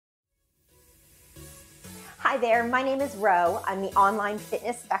Hi there, my name is Ro. I'm the online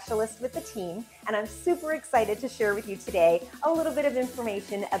fitness specialist with the team, and I'm super excited to share with you today a little bit of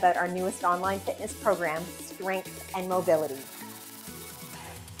information about our newest online fitness program, Strength and Mobility.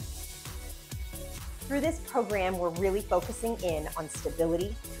 Through this program, we're really focusing in on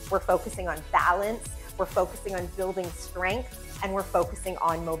stability, we're focusing on balance, we're focusing on building strength, and we're focusing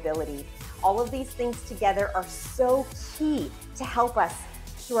on mobility. All of these things together are so key to help us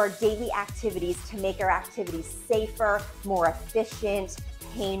through our daily activities to make our activities safer, more efficient,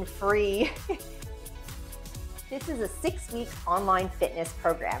 pain-free. This is a 6-week online fitness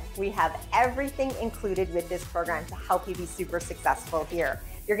program. We have everything included with this program to help you be super successful here.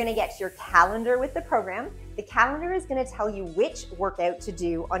 You're gonna get your calendar with the program. The calendar is gonna tell you which workout to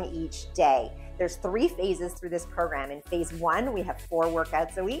do on each day. There's 3 phases through this program. In phase 1, we have 4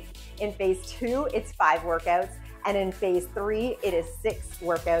 workouts a week. In phase 2, it's 5 workouts. And in phase 3, it is 6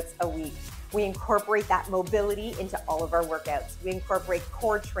 workouts a week. We incorporate that mobility into all of our workouts. We incorporate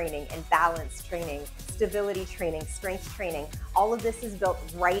core training and balance training, stability training, strength training. All of this is built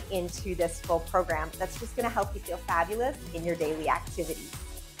right into this full program that's just gonna help you feel fabulous in your daily activities.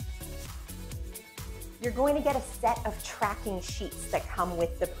 You're going to get a set of tracking sheets that come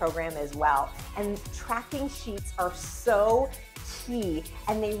with the program as well. And tracking sheets are so key,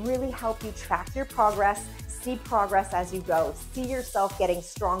 and they really help you track your progress, see progress as you go, see yourself getting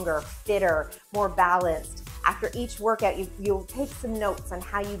stronger, fitter, more balanced. After each workout, you'll take some notes on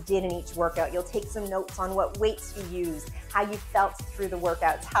how you did in each workout. You'll take some notes on what weights you used, how you felt through the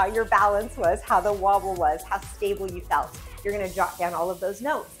workouts, how your balance was, how the wobble was, how stable you felt. You're gonna jot down all of those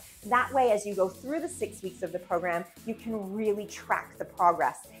notes. That way, as you go through the 6 weeks of the program, you can really track the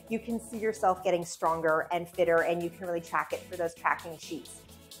progress. You can see yourself getting stronger and fitter, and you can really track it through those tracking sheets.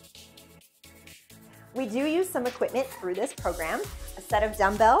 We do use some equipment through this program. A set of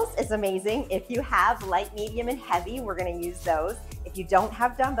dumbbells is amazing. If you have light, medium, and heavy, we're gonna use those. If you don't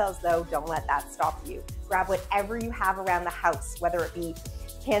have dumbbells though, don't let that stop you. Grab whatever you have around the house, whether it be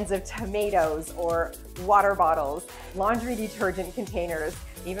cans of tomatoes or water bottles, laundry detergent containers,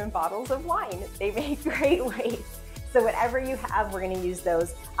 even bottles of wine. They make great weights. So whatever you have, we're gonna use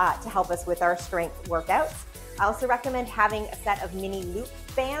those to help us with our strength workouts. I also recommend having a set of mini loop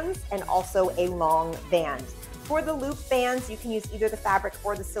bands and also a long band. For the loop bands, you can use either the fabric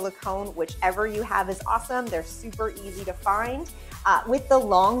or the silicone, whichever you have is awesome. They're super easy to find. With the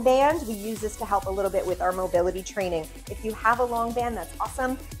long band, we use this to help a little bit with our mobility training. If you have a long band, that's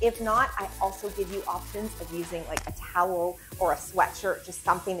awesome. If not, I also give you options of using like a towel or a sweatshirt, just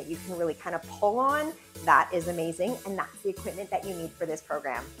something that you can really kind of pull on. That is amazing, and that's the equipment that you need for this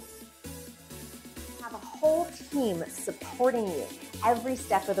program. You have a whole team supporting you every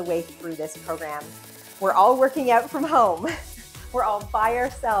step of the way through this program. We're all working out from home. We're all by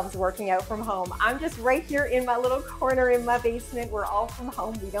ourselves working out from home. I'm just right here in my little corner in my basement. We're all from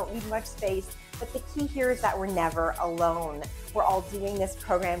home. We don't need much space. But the key here is that we're never alone. We're all doing this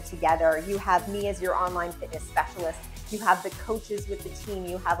program together. You have me as your online fitness specialist. You have the coaches with the team.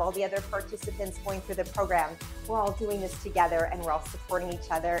 You have all the other participants going through the program. We're all doing this together, and we're all supporting each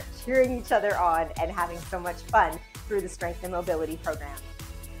other, cheering each other on, and having so much fun through the Strength and Mobility program.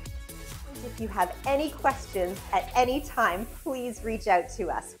 If you have any questions at any time, please reach out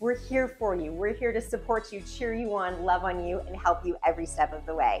to us. We're here for you. We're here to support you, cheer you on, love on you, and help you every step of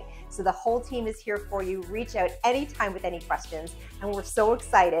the way. So the whole team is here for you. Reach out anytime with any questions, and we're so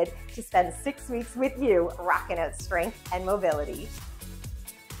excited to spend 6 weeks with you rocking out strength and mobility.